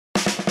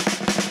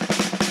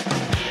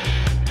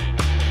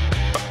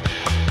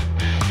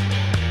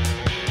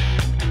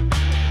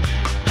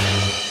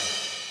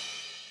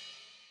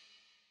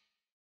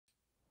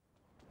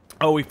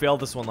Oh, we failed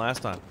this one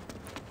last time.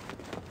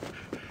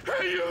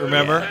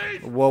 Remember?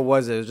 What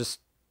was it? It was just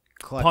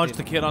collecting. Punch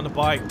the kid on the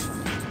bike.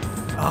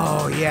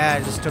 Oh yeah,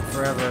 it just took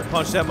forever.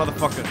 Punch that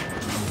motherfucker.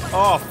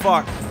 Oh,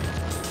 fuck.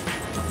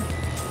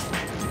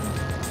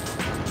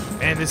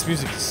 Man, this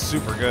music is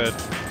super good.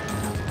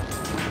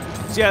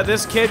 So yeah,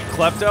 this kid,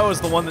 Klepto, is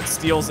the one that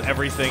steals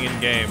everything in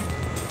game.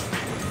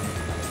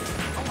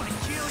 I want to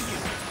kill you.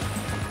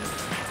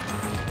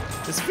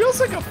 This feels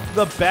like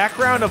the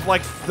background of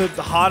like the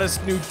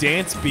hottest new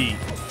dance beat.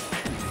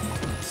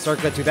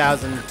 Circa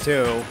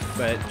 2002,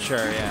 but sure,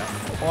 yeah.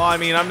 Well, I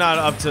mean, I'm not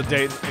up to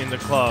date in the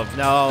club.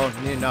 No,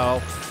 you know.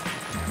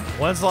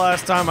 When's the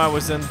last time I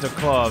was in the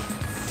club?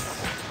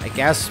 I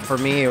guess for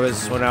me it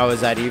was when I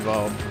was at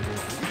Evo.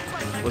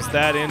 Was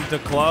that in the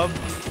club?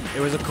 It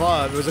was a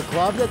club. It was a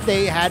club that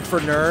they had for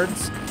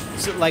nerds,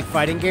 so, like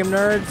fighting game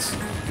nerds.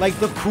 Like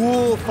the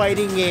cool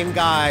fighting game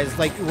guys,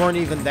 like weren't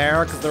even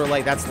there because they were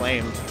like, that's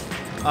lame.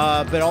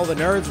 But all the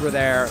nerds were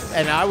there,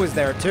 and I was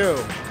there too.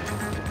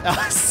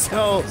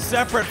 So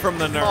Separate from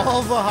the nerd.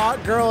 all the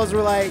hot girls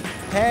were like,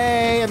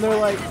 hey, and they're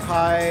like,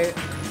 hi.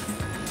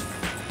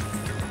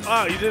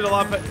 Oh, you did a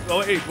lot. Oh,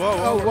 wait, whoa,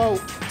 whoa, Oh,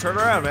 whoa. Turn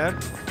around, man.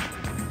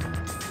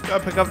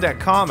 Gotta pick up that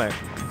comic.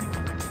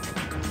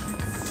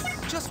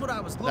 Just what I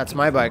was looking That's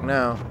my bike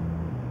now.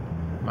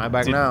 My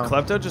bike Did now.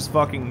 Klepto just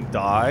fucking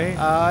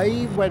die?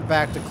 He went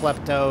back to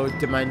Klepto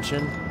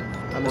Dimension,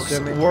 I'm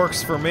assuming.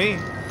 Works for me.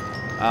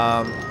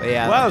 But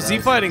yeah. Wow, that Z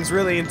does. fighting's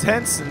really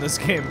intense in this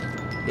game.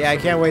 Yeah, I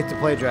can't wait to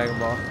play Dragon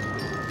Ball.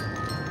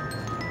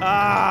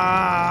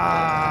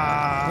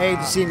 Ah! Hey, did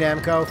you see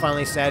Namco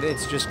finally said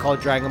it's just called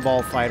Dragon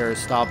Ball Fighters?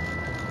 Stop.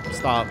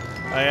 Stop.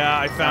 Yeah,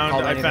 I called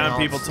found anything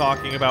people else.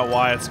 talking about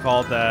why it's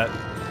called that.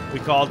 We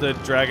called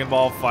it Dragon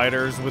Ball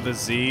Fighters with a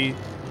Z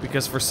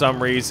because for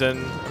some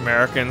reason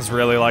Americans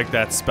really like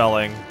that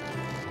spelling.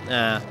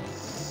 Nah.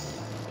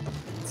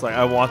 It's like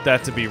I want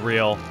that to be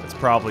real. It's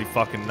probably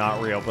fucking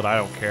not real, but I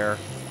don't care.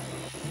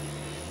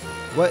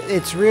 What?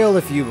 It's real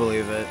if you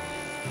believe it.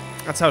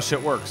 That's how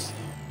shit works.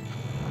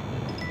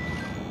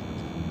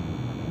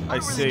 I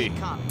don't really see. need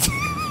comics.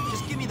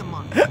 Just give me the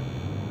money.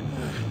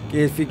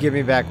 If you give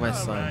me back my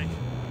son.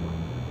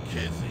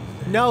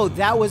 No,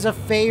 that was a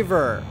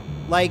favor.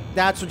 Like,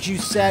 that's what you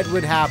said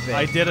would happen.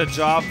 I did a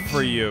job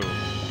for you.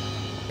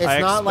 It's I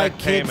not like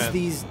expect kids payment.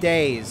 these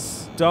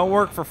days. Don't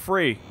work for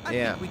free. I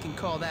Yeah. think we can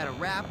call that a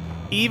wrap.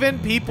 Even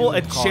people We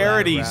at would call that a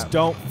charities wrap.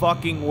 don't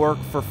fucking work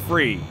for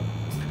free.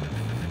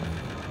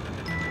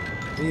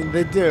 I mean,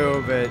 they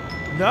do, but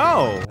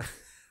No.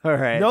 all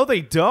right. No,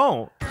 they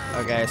don't.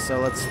 Okay, so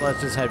let's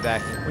just head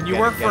back. When you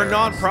work for a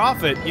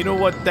non-profit, you know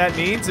what that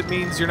means? It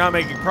means you're not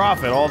making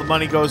profit. All the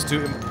money goes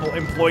to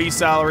employee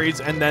salaries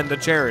and then the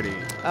charity.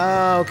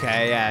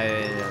 Okay, yeah.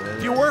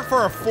 If you work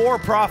for a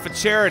for-profit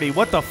charity,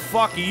 what the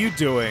fuck are you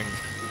doing?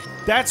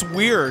 That's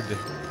weird.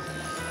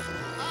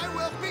 I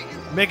will beat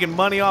you. Making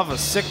money off of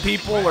sick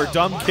people or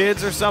dumb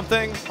kids or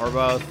something? Or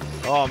both.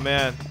 Oh,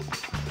 man.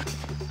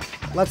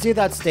 Let's see if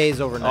that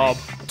stays overnight.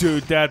 Oh,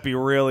 dude, that'd be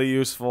really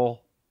useful.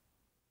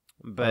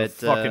 I but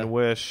fucking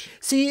wish.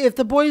 see, if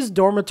the boys'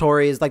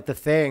 dormitory is like the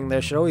thing,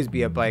 there should always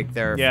be a bike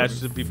there. Yeah, for, it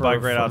should be for-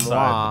 bike right for outside.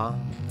 moi.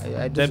 I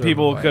Then deserve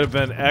people a bike. could have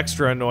been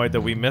extra annoyed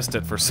that we missed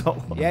it for so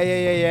long.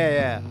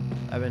 Yeah.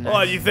 I've been. Oh,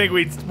 you think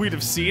we'd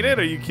have seen it?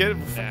 Are you kidding?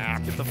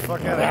 Get the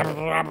fuck out of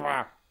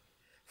here.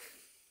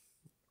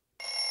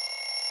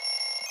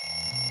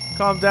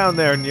 Calm down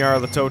there,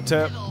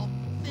 Nyarlathotep.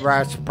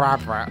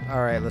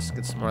 All right, let's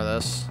get some more of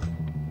this.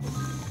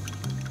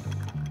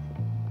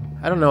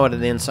 I don't know what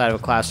the inside of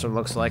a classroom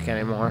looks like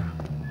anymore.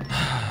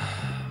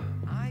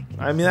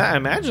 I mean, I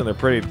imagine they're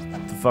pretty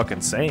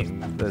fucking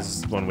same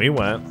as when we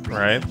went,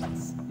 right?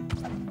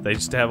 They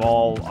just have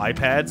all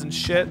iPads and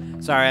shit.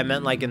 Sorry, I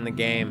meant like in the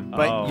game.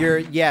 But Oh.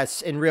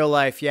 yes, in real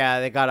life,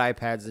 yeah, they got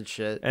iPads and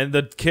shit. And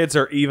the kids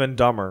are even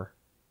dumber.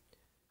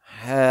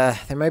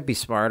 They might be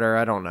smarter.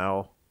 I don't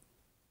know.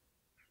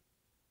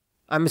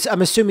 I'm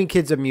assuming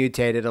kids are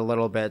mutated a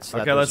little bit. So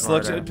that Okay, they're let's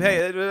look. smarter.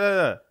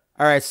 Hey,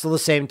 All right, still the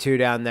same two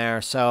down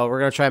there. So we're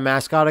gonna try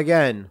mascot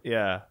again.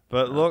 yeah,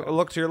 but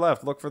look to your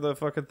left. Look for the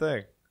fucking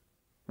thing.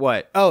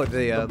 What? Oh,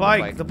 the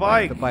bike, the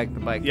bike. the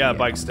bike. Yeah,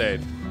 bike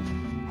stayed.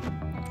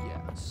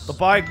 Yes. The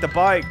bike.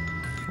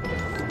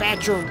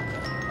 Bathroom.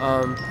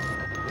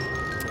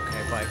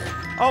 Okay, bike.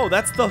 Oh,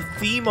 that's the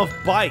theme of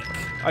bike.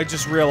 I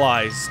just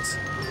realized.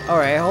 All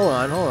right, hold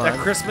on. That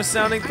Christmas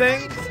sounding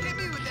thing? Hit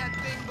me with that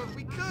thing, but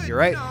we could, You're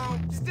right. you know,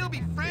 still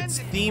be friends.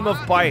 if you Theme of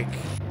want. bike.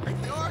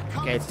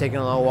 Okay, it's taking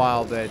a little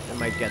while, but it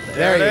might get there.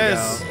 There There it you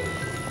is. go.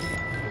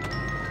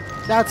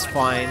 That's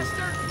fine.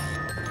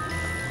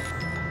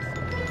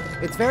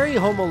 It's very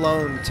Home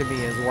Alone to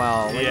me as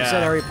well. Like you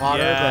said Harry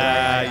Potter,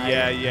 but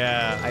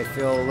yeah. I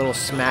feel a little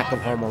smack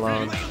of Home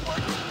Alone.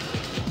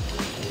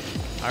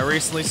 I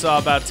recently saw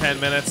about 10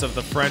 minutes of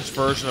the French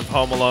version of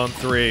Home Alone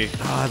 3.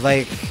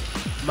 Like,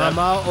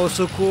 Mama au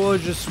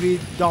secours, je suis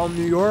dans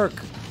New York.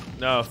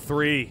 No,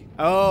 3.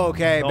 Oh,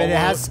 okay, but it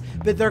has,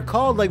 but they're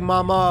called like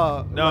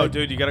Mama. No, like,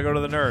 dude, you gotta go to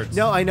the nerds.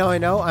 No, I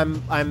know.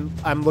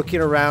 I'm looking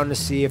around to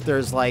see if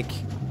there's like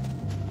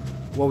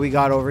what we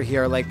got over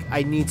here. Like,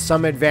 I need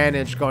some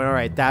advantage going, all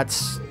right,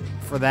 that's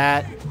for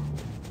that.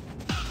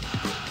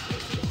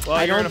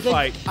 Well, you're in a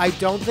fight. I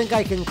don't think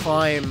I can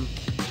climb.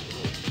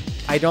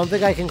 I don't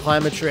think I can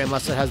climb a tree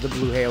unless it has the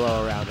blue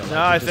halo around it. No,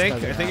 Like,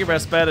 I think your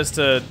best bet is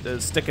to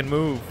stick and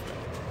move.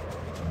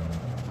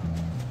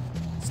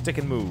 Stick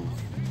and move.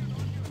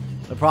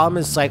 The problem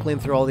is cycling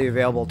through all the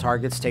available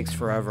targets takes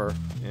forever.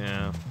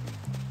 Yeah.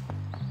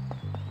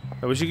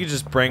 I wish you could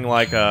just bring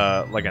like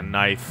a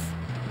knife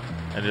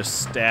and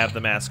just stab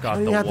the mascot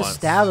You the don't have once. to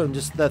stab him.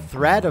 Just the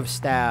threat of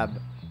stab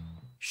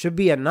should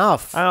be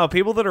enough. I don't know.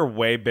 People that are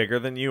way bigger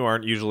than you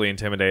aren't usually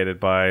intimidated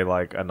by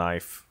like a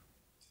knife.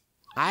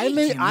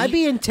 I'd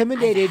be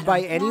intimidated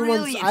by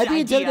anyone's. I'd be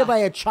intimidated by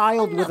a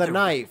child with a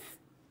knife.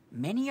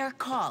 Many are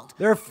called.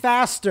 They're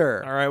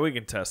faster. All right, we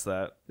can test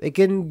that. They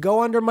can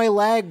go under my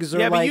legs or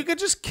Yeah, but like. you could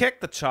just kick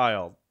the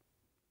child.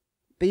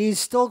 But he's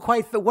still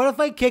quite. What if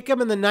I kick him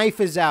and the knife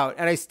is out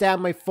and I stab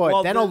my foot?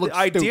 Well, then I'll look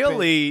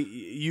ideally,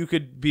 you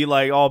could be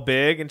like all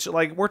big and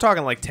like we're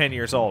talking like 10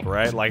 years old,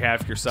 right? Like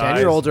half your size.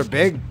 10-year-olds are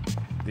big.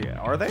 Yeah,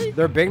 are they?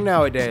 They're big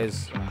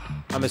nowadays.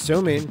 I'm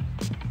assuming.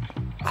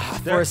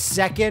 For a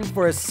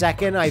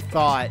second, I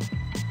thought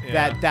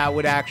Yeah. that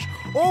would actually.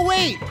 Oh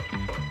wait,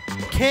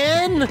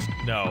 Ken!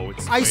 No,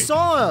 it's. I wait,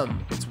 saw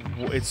him.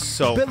 It's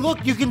so. But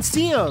look, you can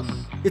see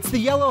him. It's the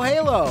yellow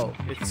halo.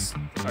 It's.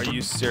 Are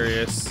you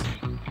serious?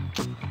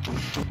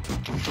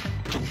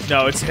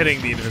 No, it's hitting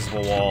the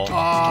invisible wall. Oh,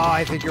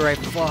 I think you're right.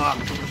 Fuck.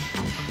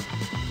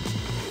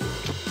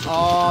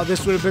 Oh,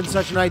 this would have been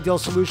such an ideal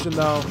solution,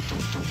 though.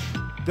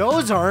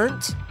 Those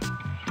aren't.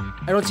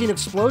 I don't see an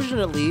explosion,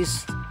 at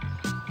least.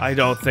 I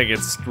don't think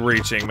it's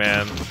reaching,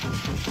 man.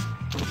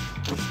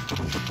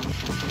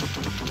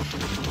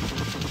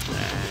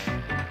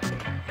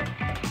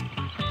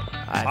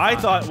 I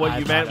thought what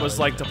you meant was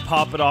like to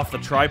pop it off the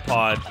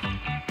tripod.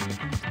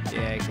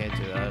 Yeah, I can't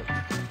do that.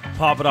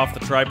 Pop it off the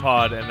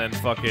tripod and then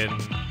fucking.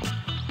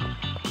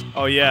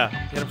 Oh yeah,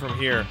 hit him from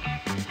here.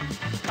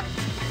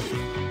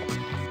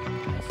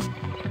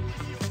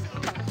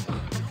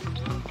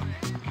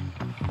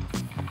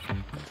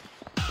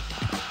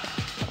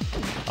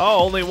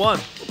 Oh, only one.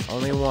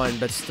 Only one,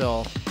 but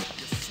still.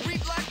 You're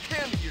sweet like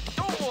candy. You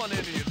don't want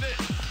any of this.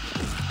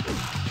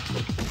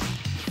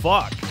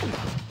 Fuck.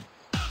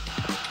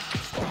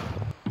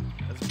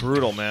 That's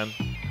brutal, man.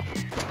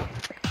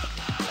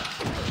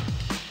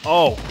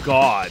 Oh,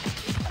 God.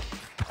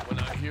 When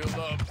I heal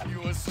up,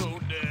 you are so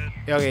dead.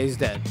 Okay, he's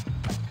dead.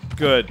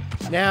 Good.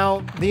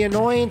 Now, the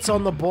annoyance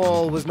on the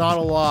bull was not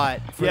a lot.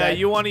 For Yeah, that.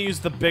 you want to use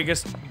the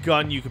biggest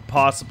gun you could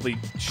possibly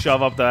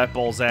shove up that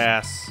bull's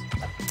ass.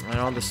 I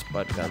don't have the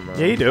spud gun, though.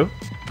 Yeah, you do.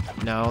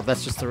 No,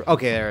 that's just the...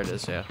 Okay, there it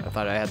is, yeah. I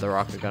thought I had the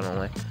rocket gun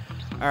only.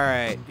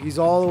 Alright, he's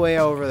all the way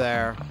over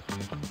there.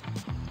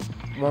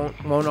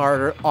 Won't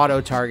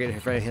auto-target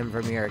him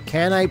from here.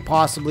 Can I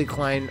possibly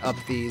climb up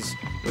these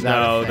without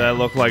a No, thing? that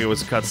looked like it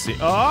was a cutscene.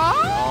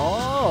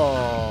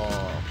 Oh!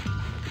 Oh.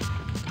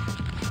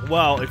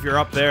 Well, if you're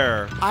up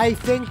there, I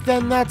think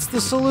then that's the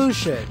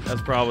solution.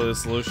 that's probably the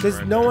solution. Because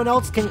right no there. one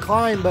else can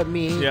climb but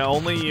me. Yeah,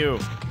 only you.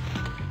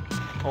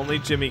 Only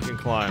Jimmy can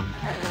climb.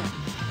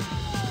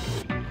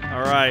 All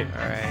right.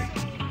 Alright.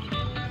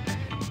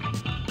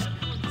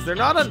 Is there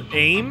not an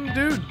aim,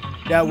 dude?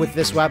 Yeah, with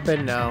this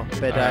weapon, no.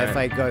 But Alright.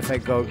 if I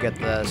go get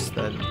this,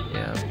 then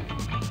yeah.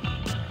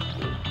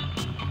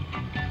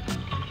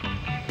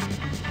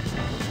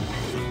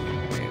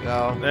 There you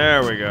go.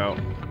 There we go.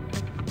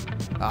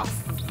 Ah,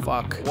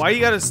 fuck. Why you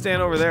gotta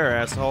stand over there,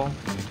 asshole?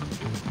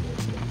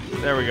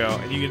 There we go.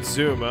 And you can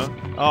zoom, huh?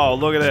 Oh,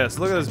 look at this.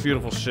 Look at this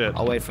beautiful shit.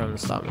 I'll wait for him to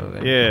stop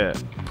moving. Yeah.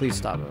 Please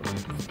stop moving.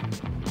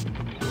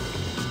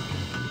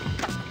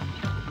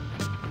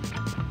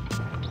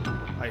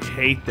 I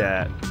hate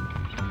that.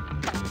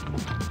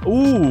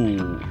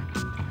 Ooh.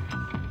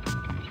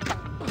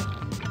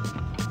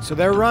 So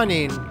they're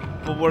running.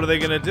 But what are they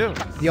gonna do?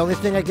 The only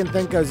thing I can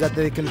think of is that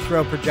they can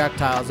throw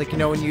projectiles. Like, you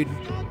know, when you...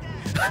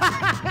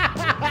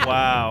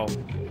 Wow.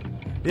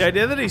 The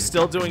idea that he's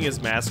still doing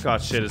his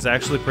mascot shit is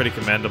actually pretty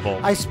commendable.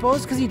 I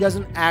suppose because he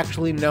doesn't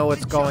actually know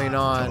what's going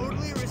on.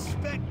 Totally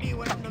respect me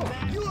when I'm the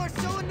back. You are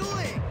so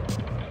annoying.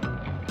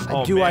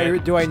 Oh, do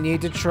man. I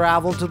need to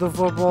travel to the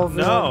football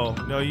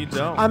field? No, you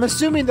don't. I'm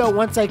assuming, though,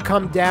 once I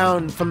come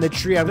down from the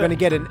tree, I'm going to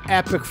get an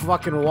epic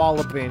fucking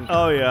walloping.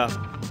 Oh, yeah.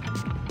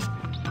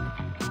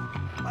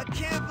 I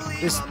can't believe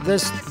I'm the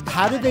This, mascot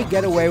how did they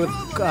get away with,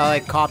 of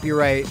like,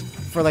 copyright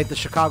for, like, the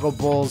Chicago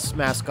Bulls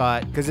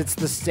mascot? Because it's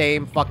the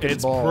same fucking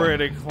It's bull.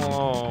 pretty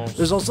close.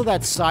 There's also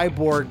that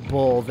cyborg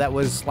bull that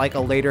was, like, a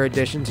later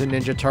addition to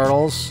Ninja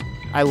Turtles.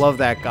 I love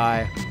that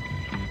guy.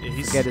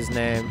 He's Forget his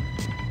name.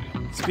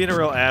 being a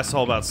real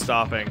asshole about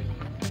stopping.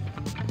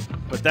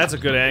 But that's a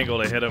good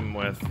angle to hit him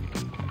with.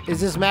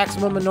 Is this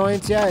maximum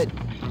annoyance yet?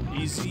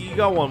 You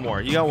got one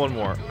more. You got one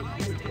more.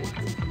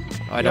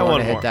 Oh, I don't one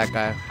want to hit more. that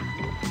guy.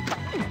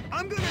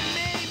 I'm gonna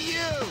name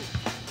you.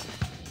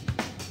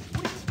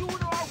 What are you doing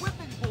to our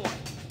whipping boy?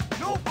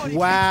 Nobody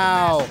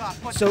Wow. keeps the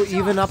mascot but So yourself.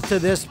 even up to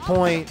this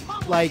point,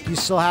 like, you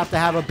still have to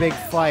have a big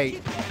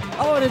fight.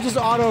 Oh, and it just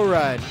auto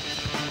run.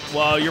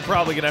 Well, you're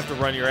probably gonna have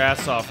to run your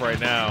ass off right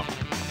now.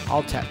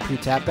 I'll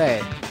pre-tap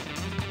A.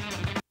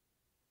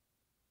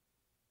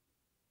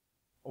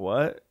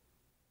 What?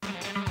 You're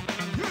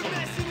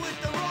messing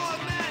with the wrong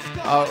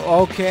mascot.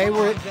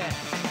 Okay,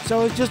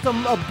 so it's just a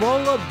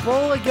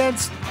bull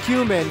against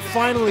human.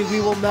 Finally,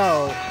 we will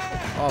know.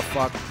 Oh,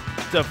 fuck.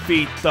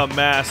 Defeat the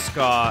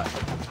mascot.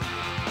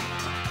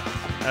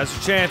 That's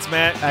your chance,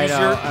 Matt. I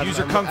know. Use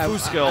your kung fu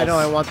skills. I know,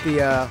 I want the,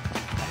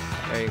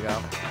 there you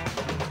go.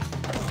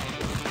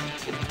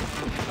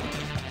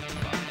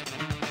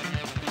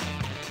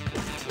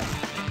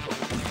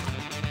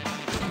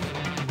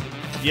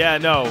 Yeah,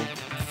 no.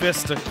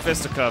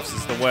 Fisticuffs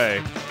is the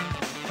way.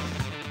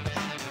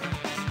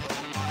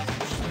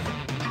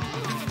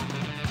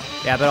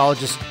 Yeah, but I'll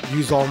just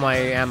use all my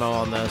ammo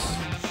on this.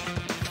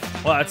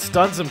 Well, it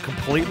stuns him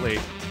completely.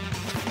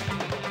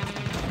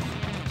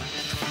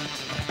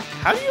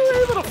 How are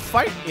you able to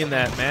fight in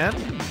that, man?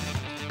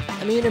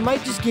 I mean, it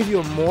might just give you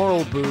a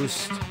moral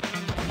boost.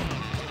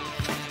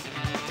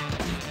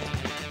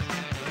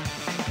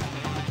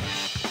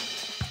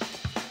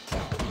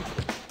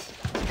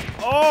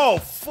 Oh,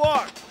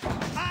 fuck!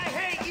 I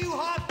hate you,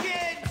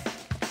 Hopkins.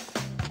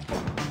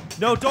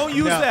 No, don't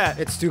use that.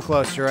 It's too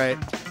close, you're right.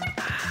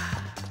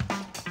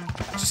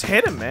 Just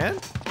hit him, man.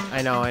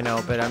 I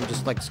know, but I'm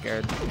just, like,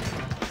 scared.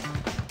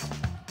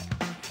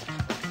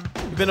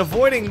 You've been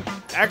avoiding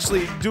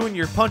actually doing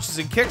your punches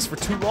and kicks for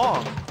too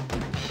long.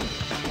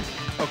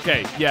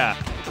 Okay, yeah.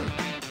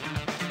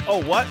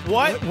 Oh, what?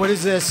 What? What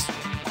is this?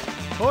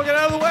 Oh, get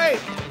out of the way!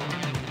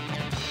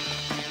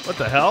 What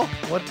the hell?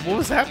 What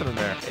was happening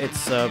there?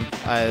 It's,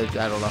 I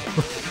don't know.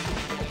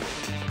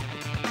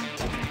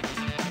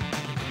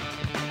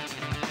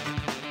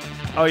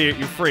 Oh, you're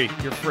free.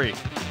 You're free.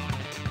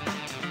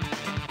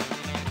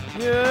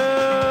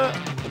 Yeah.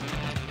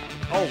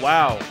 Oh,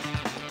 wow.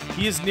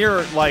 He is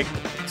near, like,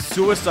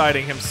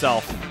 suiciding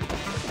himself.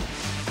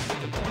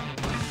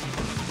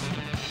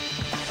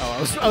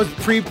 Oh, I was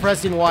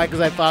pre-pressing Y because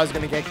I thought I was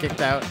going to get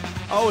kicked out.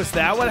 Oh, is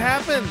that what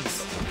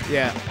happens?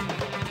 Yeah.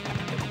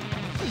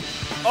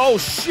 Oh,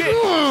 shit!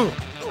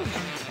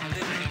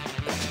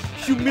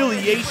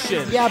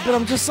 Humiliation. Yeah, but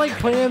I'm just, like,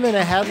 putting him in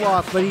a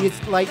headlock, but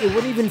he's, like, it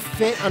wouldn't even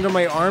fit under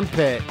my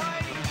armpit.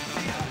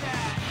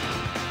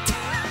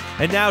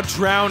 And now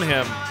drown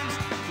him.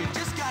 You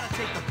just gotta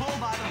take the bull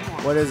by the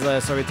horn. What is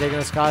this? Are we taking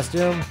this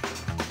costume?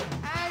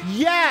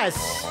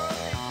 Yes!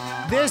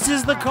 This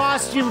is the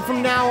costume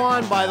from now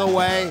on, by the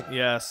way.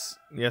 Yes.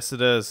 Yes,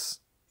 it is.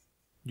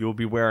 You'll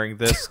be wearing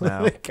this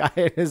now. The guy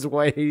in his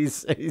way,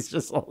 he's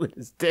just holding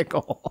his dick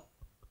hole.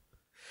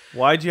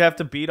 Why'd you have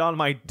to beat on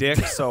my dick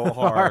so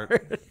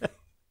hard?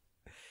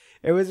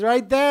 It was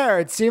right there.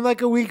 It seemed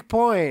like a weak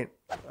point.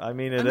 I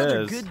mean, it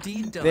Another is. good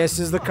deed done. This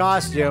is the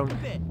costume.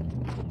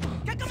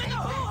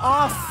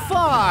 Oh,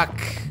 fuck!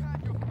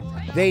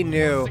 They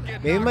knew.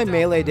 Maybe my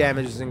melee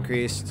damage is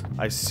increased.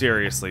 I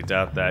seriously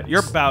doubt that.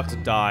 You're about to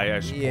die, I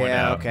should point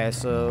Yeah, out. okay,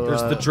 so...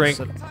 There's the drink.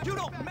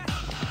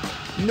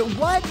 No,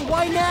 what?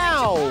 Why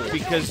now?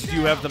 Because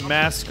you have the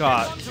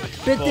mascot.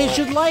 But they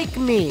should like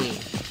me.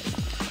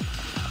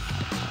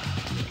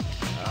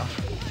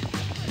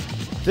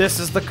 This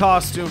is the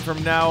costume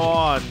from now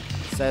on.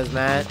 Says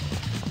Matt.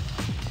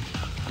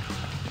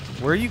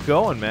 Where are you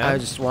going, man? I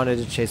just wanted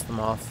to chase them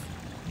off.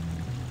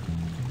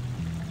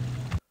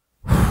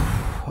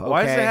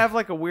 Why does it Okay. have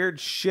like a weird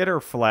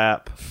shitter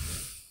flap?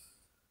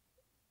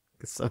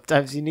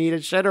 Sometimes you need a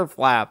shitter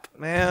flap.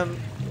 Man,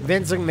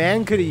 Vince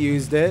McMahon could have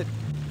used it.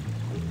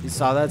 You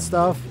saw that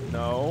stuff?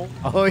 no.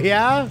 Oh,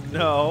 yeah?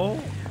 No.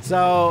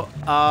 So,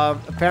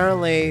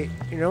 apparently,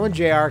 you know when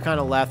JR kind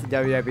of left the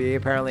WWE,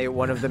 apparently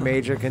one of the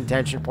major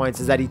contention points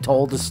is that he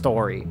told a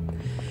story.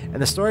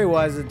 And the story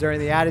was that during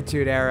the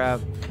Attitude Era,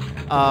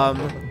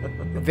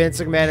 Vince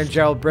McMahon and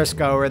Gerald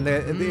Briscoe were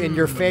in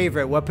your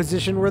favorite. What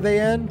position were they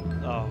in?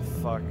 Oh,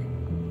 fuck.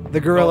 The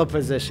gorilla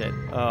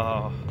position.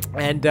 Oh.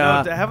 And,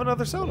 No, have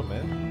another soda,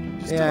 man.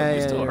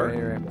 You're still hurting.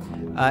 you're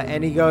right.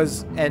 And he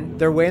goes, and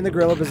they're way in the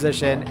gorilla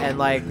position, and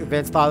like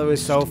Vince thought it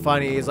was so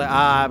funny. He's like,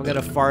 I'm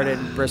gonna fart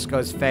in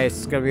Briscoe's face.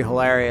 It's gonna be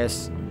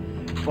hilarious.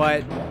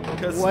 But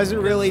it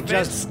wasn't really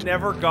Vince just.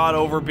 never got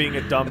over being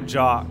a dumb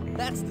jock.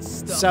 That's the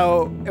stuff.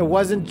 So it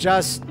wasn't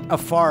just a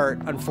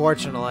fart,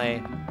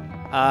 unfortunately.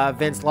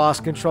 Vince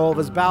lost control of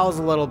his bowels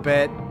a little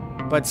bit,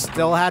 but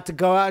still had to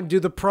go out and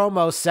do the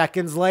promo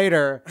seconds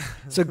later.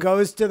 So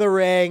goes to the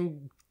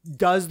ring,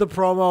 does the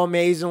promo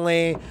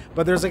amazingly,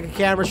 but there's like a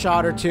camera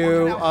shot or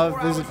two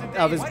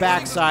of his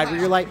backside where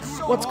you're like,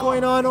 what's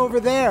going on over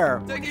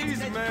there?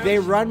 They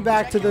run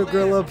back to the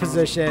gorilla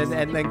position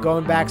and then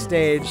going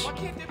backstage.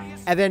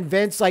 And then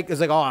Vince is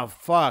like, oh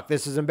fuck,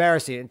 this is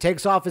embarrassing, and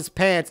takes off his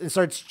pants and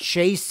starts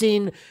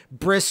chasing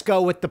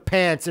Briscoe with the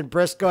pants. And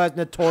Briscoe has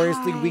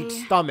notoriously weak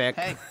stomach,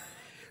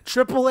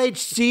 Triple H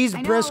sees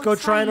I know, Briscoe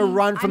it's trying to funny.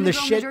 run from I'm the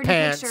girl in shit dirty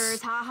pants.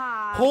 pictures, ha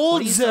ha.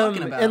 Holds What are you him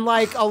talking about? in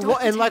like a Don't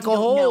pretend a you don't know.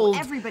 hold,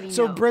 Everybody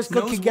so knows. Briscoe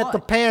Knows could get the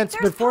what? pants.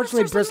 There's But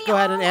fortunately, posters of me Briscoe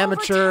had an all over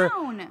amateur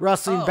town.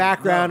 wrestling Oh,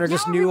 background, no. or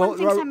just Now knew everyone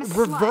thinks I'm a slut.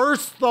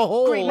 reverse the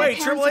whole. Great, my Wait,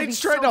 parents Triple would H be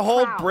tried so to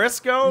hold proud.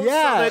 Briscoe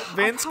Yeah. so that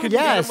Vince could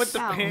Yes. hit him with the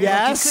pants?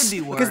 Yes, It could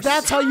be worse. because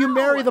that's how you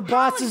marry the How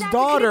boss's exactly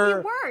daughter. Could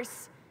it be worse?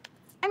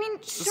 I mean,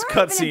 sure, cutscene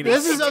I've is- been a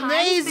This is bitch at times,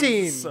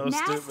 amazing. it's So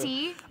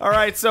nasty. stupid. All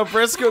right, so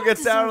Briscoe I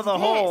gets out of the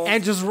deserve hole. this.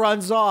 And just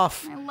runs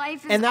off. My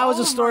life is And that was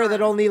a story over.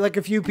 that only like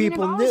a few I mean, I've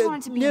people always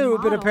wanted to be a knew, model,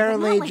 but but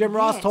apparently not like Jim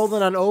Ross this. told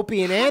it on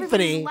Opie and Everybody's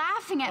Anthony.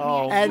 laughing at me.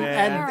 Oh, I And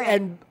man.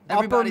 and upper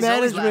Everybody's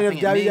always management of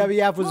laughing at me.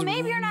 WWF was Well,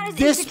 maybe you're not as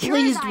insecure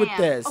displeased as I with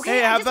am. this. Okay.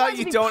 Hey, I how just about wanted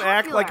you to be don't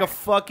act like a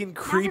popular. fucking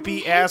Everybody creepy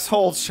hates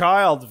asshole me.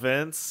 child,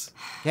 Vince?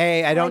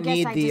 Hey, I don't guess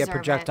need I the deserve it.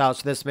 projectiles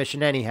for this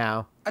mission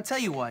anyhow. I tell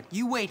you what,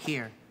 you wait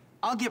here.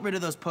 I'll get rid of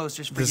those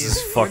posters for This you.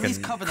 is or at least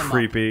fucking cover them up.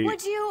 creepy.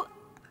 Would you?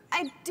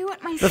 I do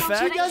it myself. fact-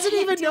 and He I doesn't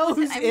can't even deal know with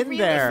who's it. I'm in really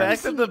there. The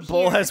fact that missing the it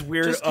bull here. has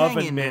weird Just hang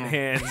oven in mitt there.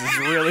 hands is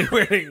really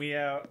weirding me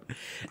out.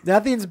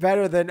 Nothing's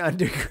better than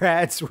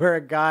undergrads where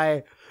a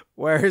guy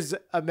wears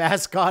a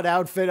mascot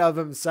outfit of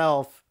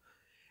himself.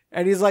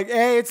 And he's like,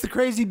 hey, it's the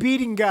crazy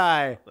beating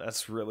guy.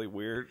 That's really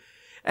weird.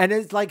 And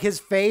it's like his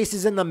face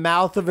is in the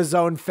mouth of his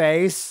own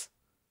face.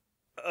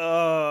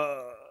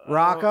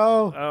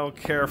 Rocco? I don't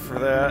care for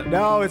that.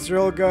 No, it's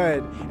real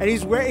good. And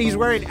he's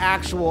wearing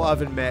actual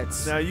oven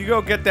mitts. Now you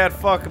go get that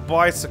fucking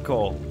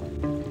bicycle.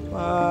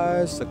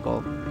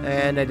 Bicycle.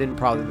 And I didn't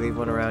probably leave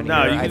one around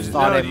No, here. you I just,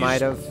 thought no, I you might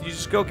just- have. You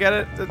just go get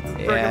it at the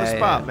regular Yeah,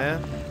 spot, yeah.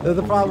 man.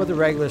 The problem with the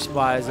regular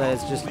spot is that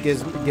it just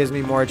gives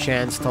me more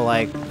chance to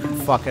like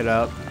fuck it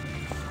up.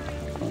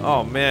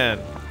 Oh man,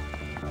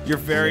 you're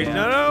very Yeah.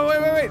 no,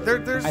 wait.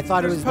 There's I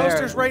thought it there's was there.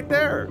 posters right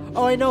there.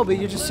 Oh, I know, but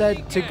you just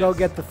said to go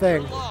get the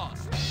thing.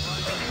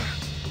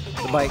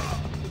 The bike.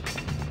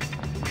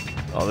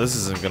 Oh, this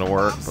isn't gonna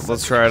work, but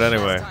let's try it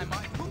anyway.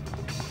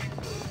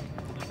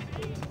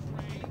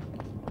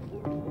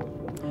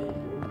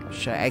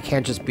 Shit, I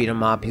can't just beat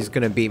him up. He's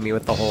gonna beat me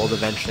with the hold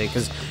eventually,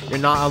 because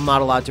I'm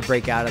not allowed to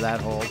break out of that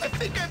hold.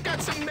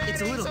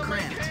 It's a little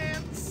cramped.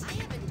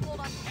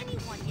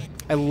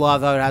 I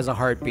love how it has a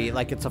heartbeat,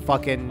 like it's a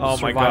fucking Oh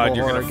my survival god,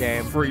 you're horror gonna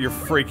game. you're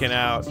freaking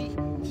out.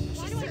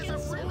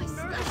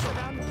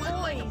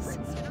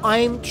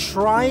 I'm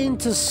trying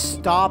to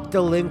stop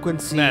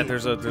delinquency. Matt,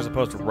 there's a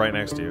poster right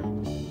next to you.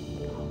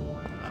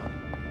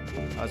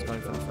 I was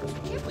going for the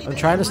first one. I'm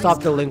trying to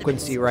stop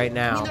delinquency right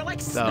now.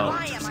 So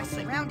Why am I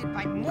surrounded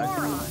by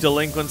morons?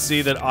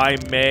 Delinquency that I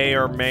may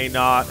or may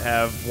not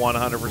have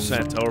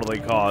 100% totally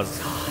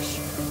caused.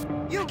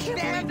 You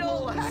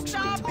vandal!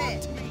 Stop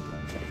it!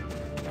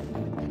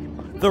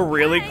 The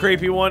really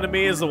creepy one to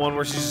me is the one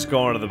where she's just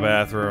going to the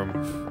bathroom.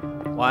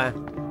 why?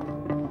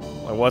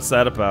 Like, what's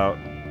that about?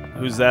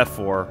 Who's that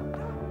for?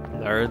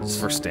 Nerds. It's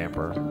for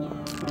Stamper.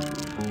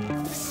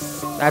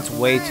 That's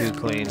way too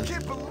clean.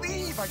 Can't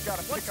believe I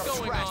gotta pick up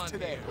trash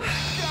today.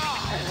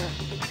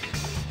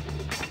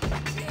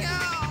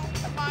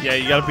 Yeah,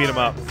 you gotta beat him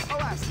up.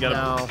 You gotta.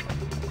 No.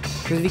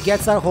 Because if he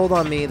gets that hold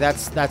on me,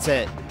 that's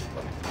it.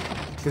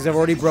 Because I've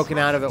already broken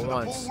out of it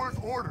once.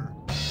 Bulworth order.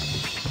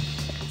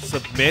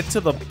 Submit to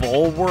the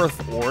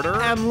Bulworth order?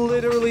 I'm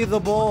literally the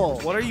bull.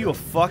 What are you, a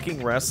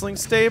fucking wrestling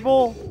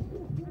stable?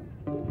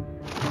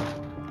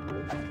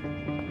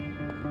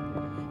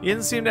 You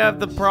didn't seem to have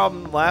the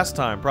problem last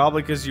time,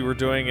 probably because you were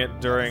doing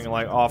it during,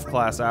 like,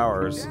 off-class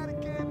hours. That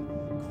again?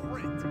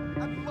 Great.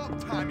 I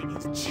love timing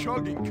these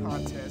chugging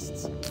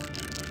contests.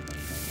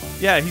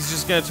 Yeah, he's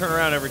just gonna turn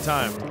around every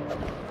time.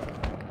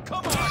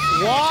 Come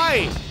on.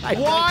 Why?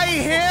 Why I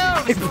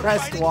him?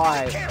 pressed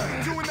Y.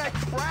 Can't be doing that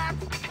crap.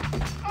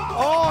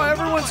 Oh,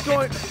 everyone's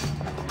going...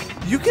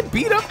 You can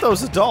beat up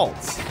those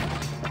adults.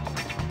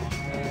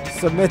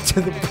 Submit to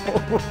the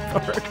bull.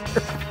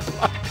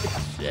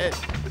 Fucking shit.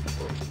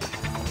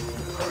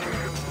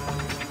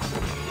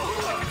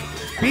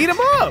 Beat him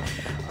up.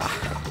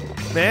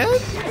 Man.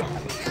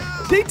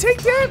 They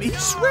take damage. He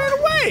just ran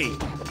away.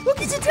 Look,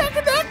 he's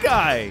attacking that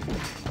guy.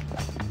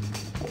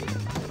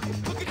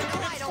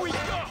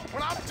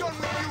 When I'm done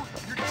with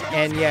you, you're just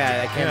And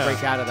yeah, I can't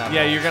break out of that.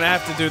 Yeah, you're gonna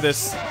have to do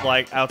this,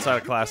 like, outside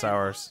of class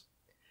hours.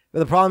 But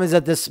the problem is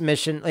that this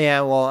mission.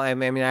 Yeah, well, I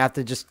mean, I have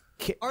to just.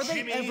 Are they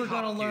Jimmy ever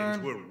gonna Hopkins,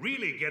 learn? we're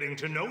really getting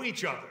to know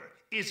each other,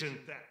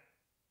 isn't that?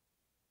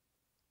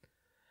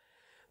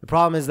 The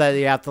problem is that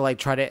you have to like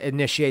try to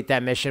initiate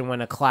that mission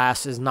when a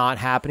class is not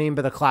happening,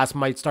 but the class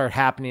might start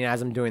happening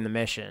as I'm doing the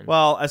mission.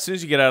 Well, as soon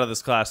as you get out of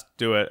this class,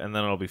 do it, and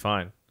then it'll be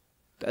fine.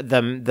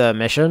 The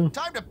mission?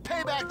 time to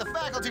pay back the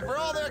faculty for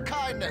all their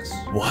kindness.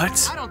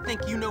 What? I don't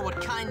think you know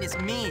what kindness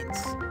means.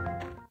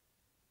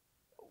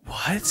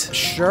 What?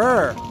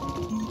 Sure.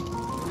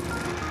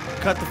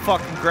 Cut the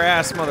fucking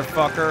grass,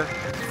 motherfucker.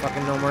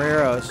 Fucking no more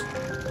heroes.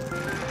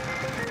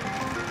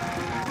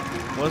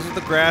 What's with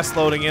the grass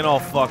loading in all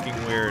fucking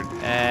weird?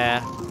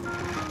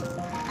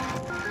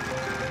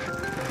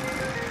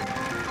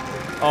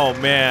 Oh,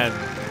 man.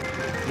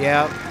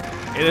 Yep,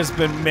 It has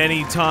been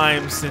many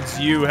times since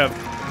you have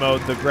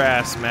mowed the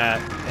grass,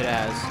 Matt. it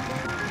has.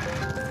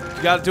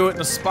 You gotta do it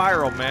in a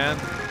spiral, man.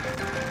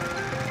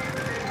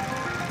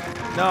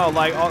 No,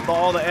 like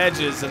all the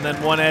edges, and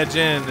then one edge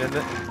in, and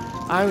then,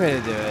 I'm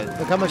gonna do it.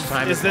 Look how much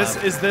time is this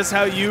left. is this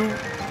how you?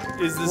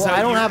 Is this Well, how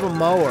I don't you, have a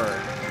mower.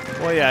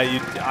 Well, yeah,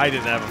 I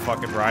didn't have a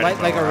fucking riding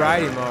mower. Like a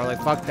riding mower.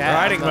 Like fuck that.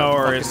 Riding I'm not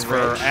mower fucking is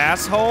for rich.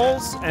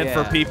 assholes and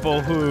Yeah. for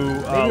people who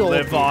Maybe old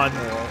live on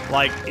people.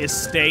 like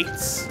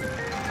estates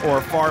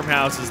or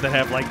farmhouses that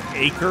have like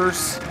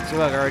acres. So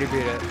look, I already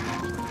beat it.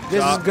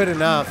 This Job. is good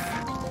enough.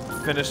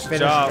 Finish the Finish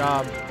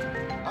job. the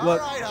job.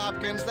 Look, All right,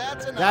 Hopkins,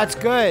 that's enough. that's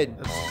good.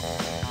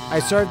 I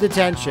served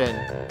attention.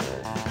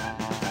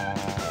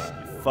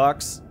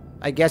 Fucks.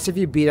 I guess if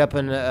you beat up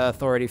an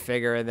authority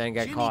figure and then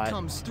get Jimmy caught.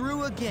 comes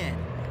through again.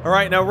 All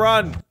right, now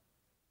run.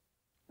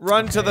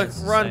 Run to the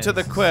It's the run same- to the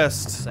it's the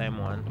quest. Same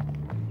one.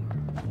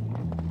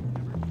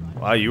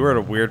 Wow, you were at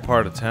a weird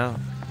part of town.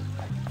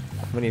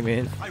 What do you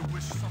mean?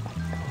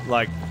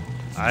 Like,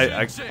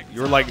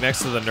 you were like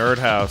next to the nerd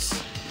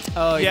house.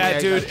 Oh Yeah,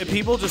 dude. got-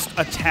 People just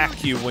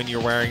attack you when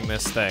you're wearing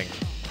this thing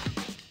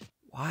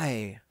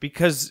Why?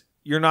 because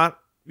you're not.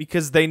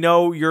 Because they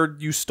know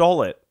you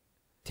stole it.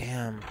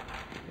 Damn.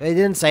 They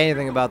didn't say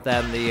anything about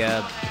that in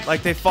the.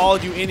 Like they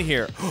followed you in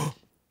here.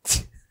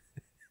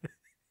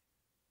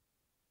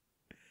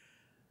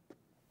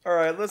 All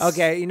right, let's.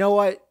 Okay, you know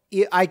what?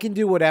 I can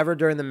do whatever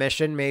during the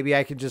mission. Maybe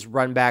I could just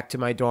run back to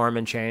my dorm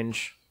and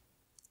change.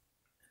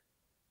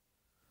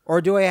 Or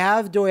don't I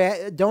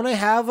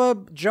have a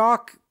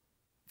jock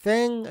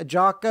thing? A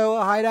Jocko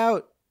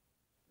hideout?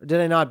 Or did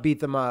I not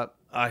beat them up?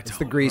 It's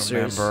the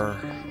greasers. Remember.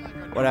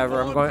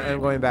 Whatever. I'm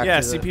going back Yeah,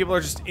 to see, the, people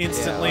are just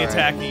instantly Yeah, all right.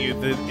 attacking you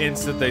the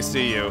instant they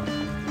see you.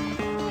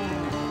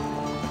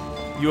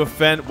 You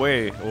offend.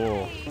 Wait.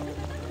 Oh.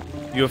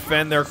 You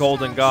offend their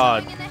golden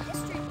god.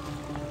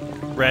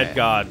 Red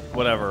god.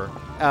 Whatever.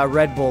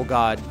 Red Bull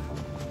God.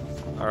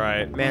 All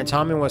right. Man,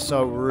 Tommy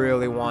Wiseau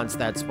really wants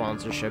that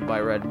sponsorship by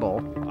Red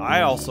Bull.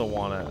 I also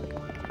want it.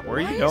 Where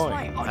are you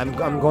going?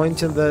 I'm going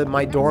to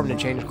my dorm to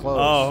change clothes.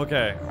 Oh,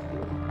 okay.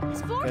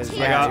 'Cause,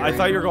 I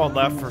thought you were going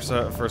left for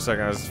a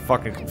second. I was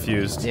fucking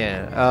confused.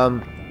 Yeah.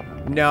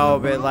 No,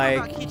 but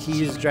like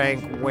he's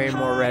drank way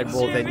more Red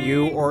Bull than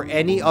you or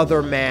any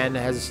other man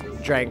has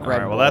drank All Red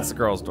right. Bull. Well, that's the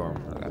girls' dorm.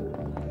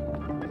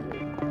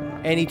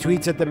 And he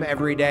tweets at them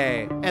every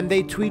day, and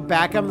they tweet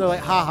back at him. They're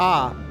like, "Ha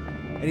ha,"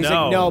 and he's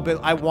No. like, "No, but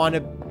I want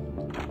to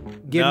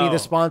give me No. the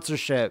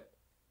sponsorship."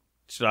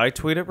 Should I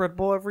tweet at Red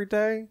Bull every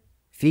day?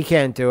 If he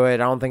can't do it, I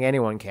don't think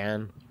anyone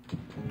can.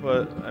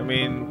 But I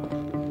mean,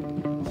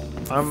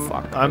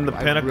 I'm the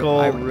I pinnacle.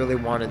 I really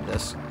wanted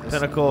this.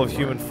 Pinnacle of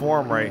human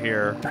form right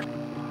here.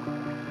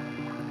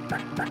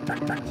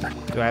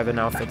 Do I have an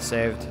outfit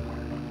saved?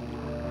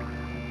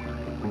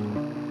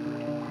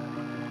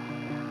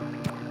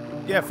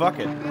 Yeah, fuck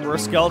it. We're a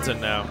skeleton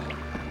now.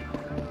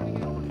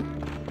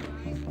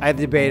 I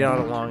debated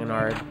on it long and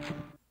hard.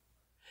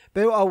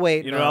 But oh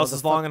wait, You know no, what else the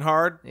is long and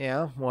hard?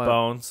 Yeah, what?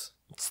 Bones.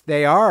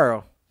 They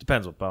are.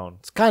 Depends what bone.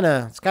 It's kind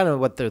of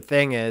what their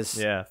thing is.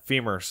 Yeah,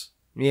 femurs.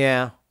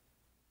 Yeah.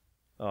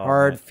 Oh,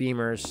 Hard man.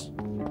 femurs.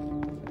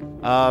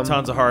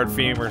 Tons of hard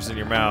femurs in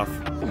your mouth.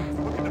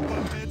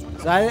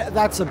 So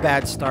that's a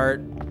bad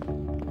start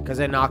because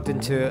I knocked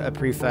into a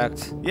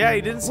prefect. Yeah, he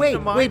didn't seem to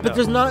mind. Wait, but though.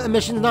 there's not a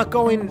mission's not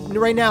going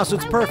right now, so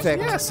it's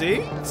perfect. Yeah, see,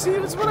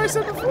 that's what I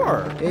said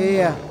before.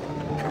 Yeah.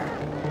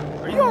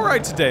 Are you all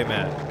right today,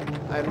 man?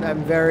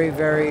 I'm very,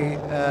 very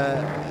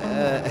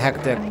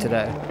hectic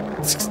today.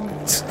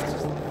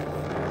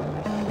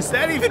 Is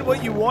that even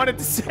what you wanted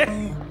to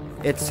say?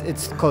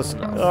 It's close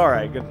enough. All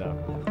right, good enough.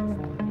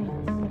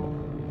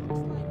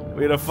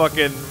 We had a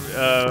fucking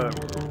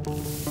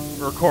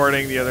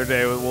recording the other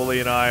day with Wooly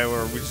and I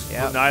where we just,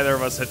 Yep. neither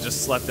of us had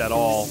just slept at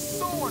all.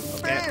 So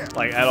unfair.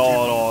 Like, at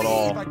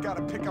all. I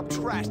gotta pick up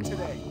trash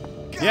today.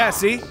 Yeah,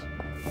 see?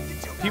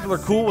 People are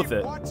cool with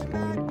it.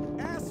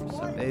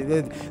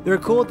 They're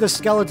cool with the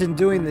skeleton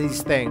doing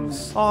these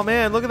things. Oh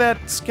man, look at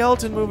that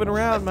skeleton moving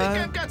around,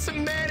 man. got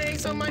some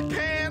mayonnaise on my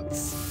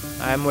pants.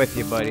 I'm with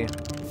you, buddy.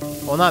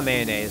 Well, not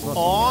mayonnaise.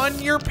 Mostly, On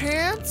your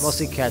pants?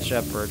 mostly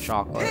ketchup or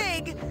chocolate.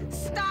 Pig,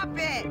 stop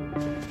it!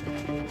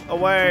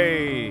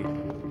 Away.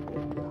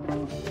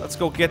 Let's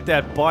go get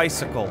that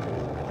bicycle.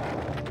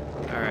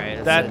 All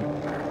right.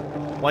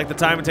 That, like, the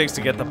time it takes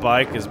to get the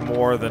bike is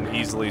more than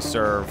easily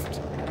served.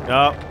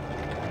 Nope,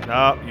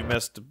 you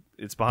missed.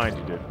 It's behind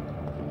you, dude.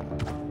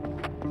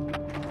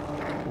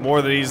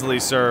 More than easily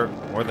served.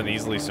 More than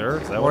easily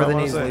served? Is that more what I than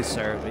wanna easily say?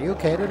 served. Are you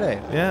okay today?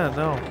 Yeah,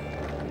 no.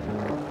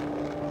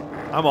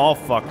 I'm all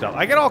fucked up.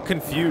 I get all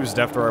confused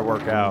after I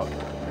work out.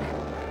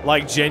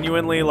 Like,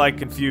 genuinely, like,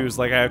 confused,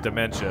 like I have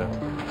dementia.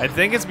 I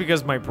think it's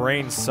because my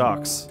brain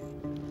sucks.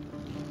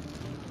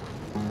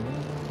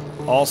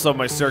 Also,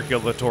 my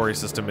circulatory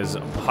system is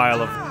a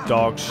pile of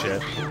dog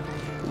shit.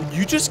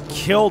 You just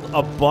killed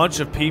a bunch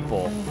of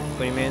people. What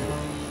do you mean?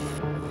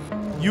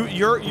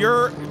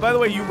 You're. By the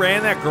way, you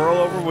ran that girl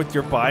over with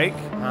your bike,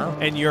 Huh?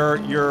 and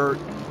your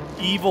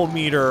evil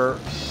meter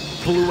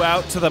blew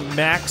out to the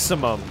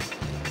maximum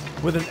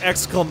with an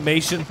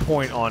exclamation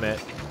point on it.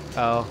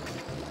 Oh.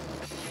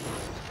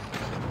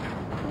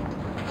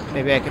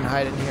 Maybe I can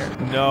hide in here.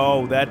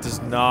 No, that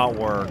does not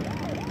work.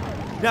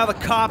 Now the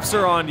cops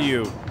are on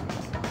you.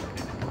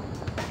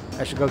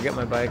 I should go get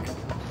my bike.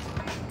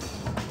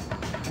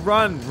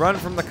 Run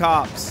from the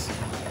cops.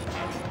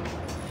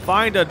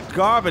 Find a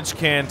garbage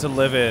can to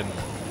live in.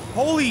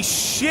 Holy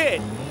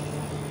shit!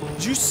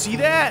 Did you see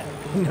that?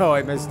 No,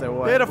 I missed it.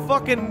 What? They had a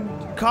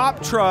fucking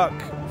cop truck.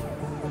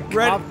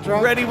 Cop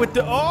truck? Ready with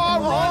the.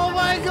 Oh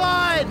my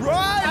god!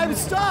 Run! I'm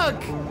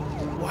stuck!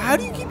 How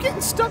do you keep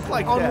getting stuck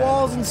like On that?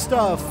 walls and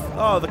stuff.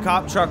 Oh, the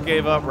cop truck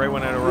gave up right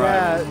when it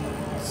arrived.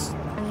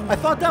 Yeah. I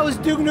thought that was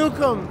Duke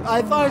Nukem.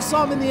 I thought I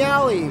saw him in the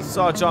alley.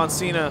 Saw John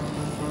Cena.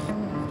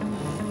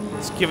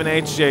 It's giving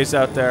HJs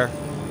out there.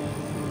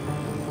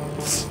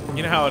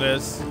 You know how it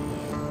is.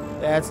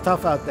 Yeah, it's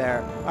tough out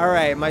there. All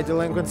right, my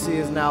delinquency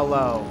is now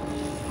low.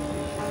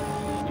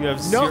 You have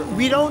No, zero.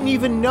 we don't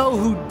even know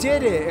who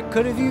did it. It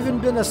could have even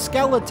been a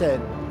skeleton.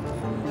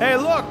 Hey,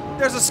 look!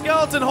 There's a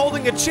skeleton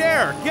holding a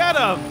chair. Get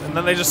him! And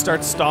then they just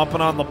start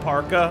stomping on La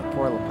Parka.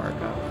 Poor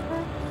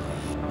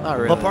Laparca. Not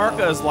really. La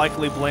Parka is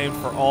likely blamed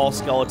for all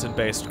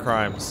skeleton-based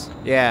crimes.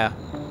 Yeah.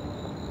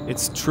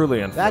 It's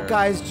truly unfair. That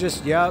guy's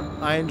just, yep,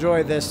 I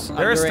enjoy this.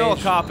 There is still a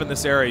underage. cop in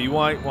this area. You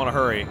might want to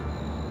hurry.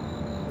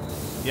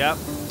 Yep.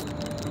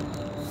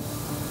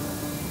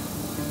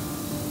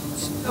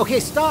 Okay,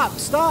 stop.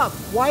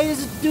 Why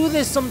does it do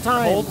this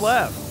sometimes? Hold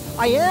left.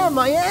 I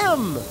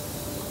am.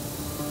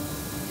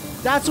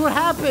 That's what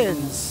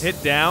happens.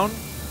 Hit down,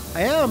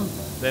 I am.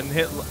 then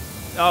hit.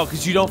 Oh,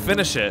 because you don't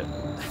finish it.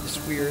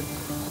 That's weird.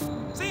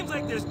 Seems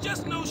like there's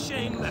just no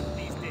shame left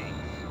these days.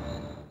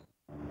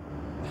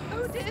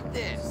 Who did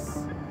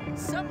this?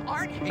 Some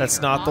art hater,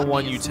 That's not the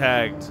one you obviously.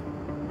 tagged.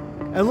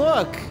 And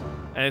look.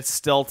 And it's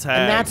still tagged.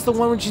 And that's the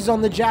one when she's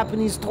on the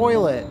Japanese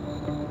toilet.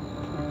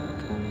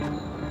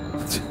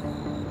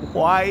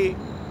 Why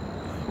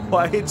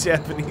a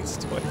Japanese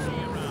toy?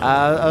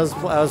 I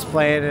was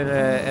playing in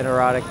an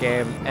erotic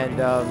game, and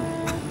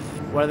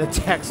one of the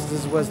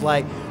texts was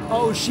like,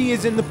 "Oh, she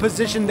is in the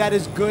position that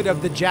is good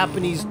of the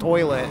Japanese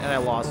toilet," and I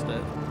lost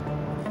it.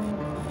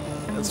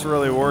 That's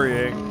really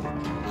worrying.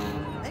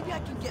 Maybe I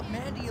can get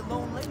Mandy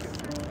alone later.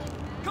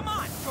 Come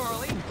on,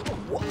 Charlie.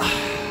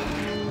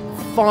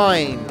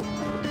 Fine.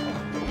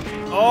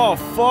 Oh,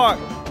 fuck.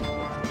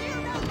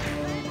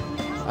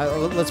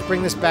 Let's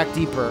bring this back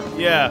deeper,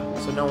 Yeah.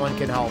 so no one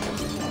can help.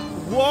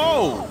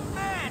 Whoa!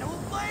 Man, who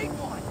laid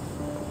one?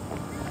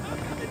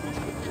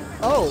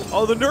 Oh,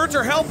 Oh, the nerds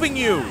are helping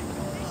you!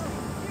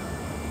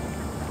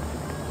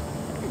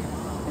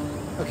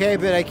 okay,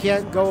 but I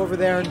can't go over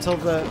there until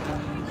the...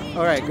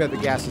 All right, good, the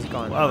gas is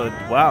gone.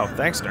 Wow,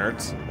 thanks,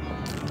 nerds.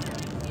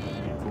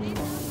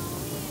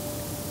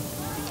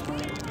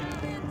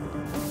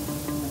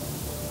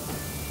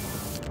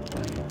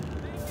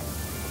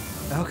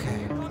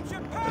 Okay.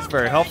 That's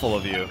very helpful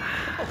of you.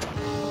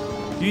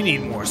 You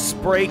need more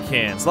spray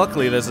cans.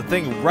 Luckily, there's a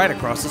thing right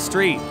across the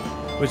street.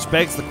 Which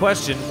begs the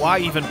question, why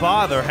even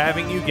bother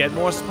having you get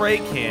more spray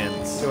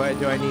cans? Do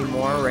I need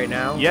more right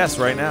now? Yes,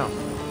 right now.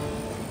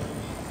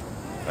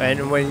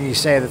 And when you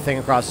say the thing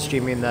across the street,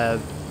 you mean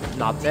the...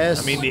 Not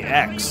this? I mean the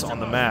X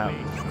on the map.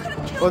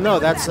 Well, no,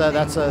 that's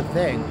a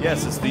thing.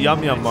 Yes, it's the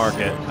Yum Yum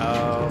Market.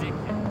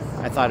 Oh.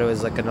 I thought it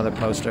was like another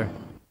poster.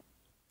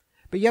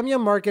 But Yum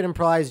Yum Market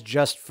implies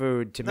just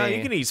food to No, me.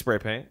 you can eat spray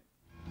paint.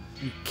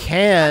 You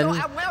can.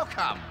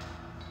 Welcome.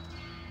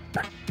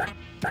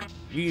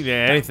 You can eat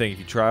anything if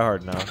you try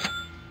hard enough.